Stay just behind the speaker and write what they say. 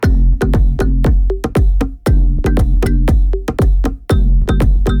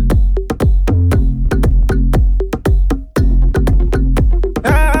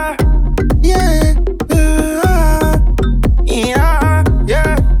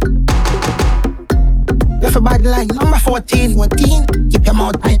like number 14. Keep your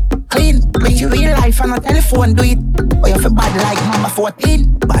mouth tight, clean. Pretty real life on a telephone, do it. Or you feel bad like number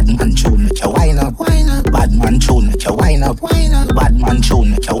 14. Bad man tune, make you wine up. Bad man tune, make you wine up. Bad man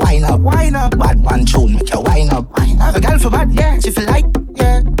tune, make you wine up. Bad man tune, make you wine up. Have a girl for bad, yeah, she feel like,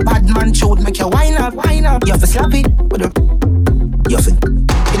 yeah. Bad man tune, make you wine up. You have to slap it with a, you have to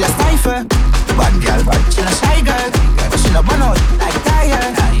feel a cipher. Bad girl, bad, she a shy girl. But she no burn out like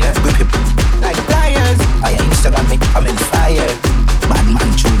tires. Grip it like pliers. I Instagram me, I'm in fire. Bad man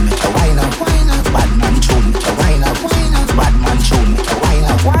tune, make you wine up. Bad man tune, make you wine up. Bad man tune, make you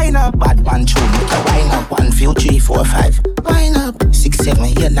wine up. Bad man tune, make you wine up. 1, 2, 3, 4, 5. Wine up. 6, 7,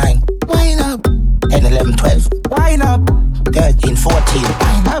 8, 9. Wine up. 10, 11, 12. Wine up. 13, 14.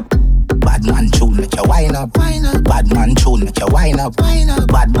 Wine up. Bad man tune, make you wine up. Bad man tune, make you wine up.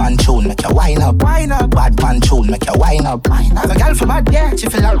 Bad man tune, make you wine up. Bad man tune, make you wine up. Have a girl for bad, yeah, she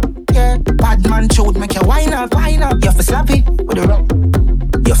feel like, yeah. Bad man tune, make you wine up. You have to slap it with a rock.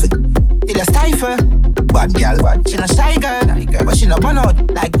 You have to till a stifle. Bad girl, bad, she no shy girl, but she no burn out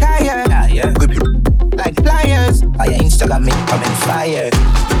like tire. Grip it like pliers. I Instagram me, I'm in fire.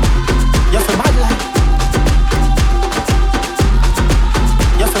 You feel bad like.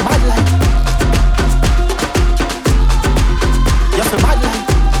 You feel bad like. You feel bad like.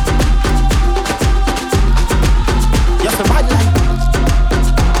 You feel bad like.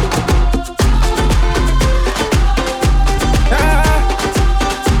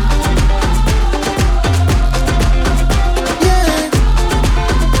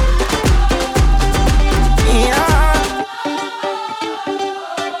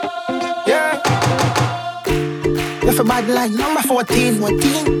 Bad like number 14.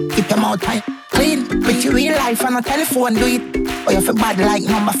 Keep your mouth tight, clean. Pretty real life on a telephone, do it. Or you feel bad like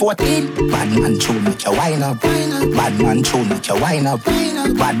number 14. Bad man tune, make you wine up. Bad man tune, make you wine up.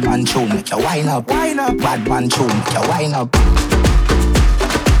 Bad man tune, make you wine up. Bad man tune, make you wine up.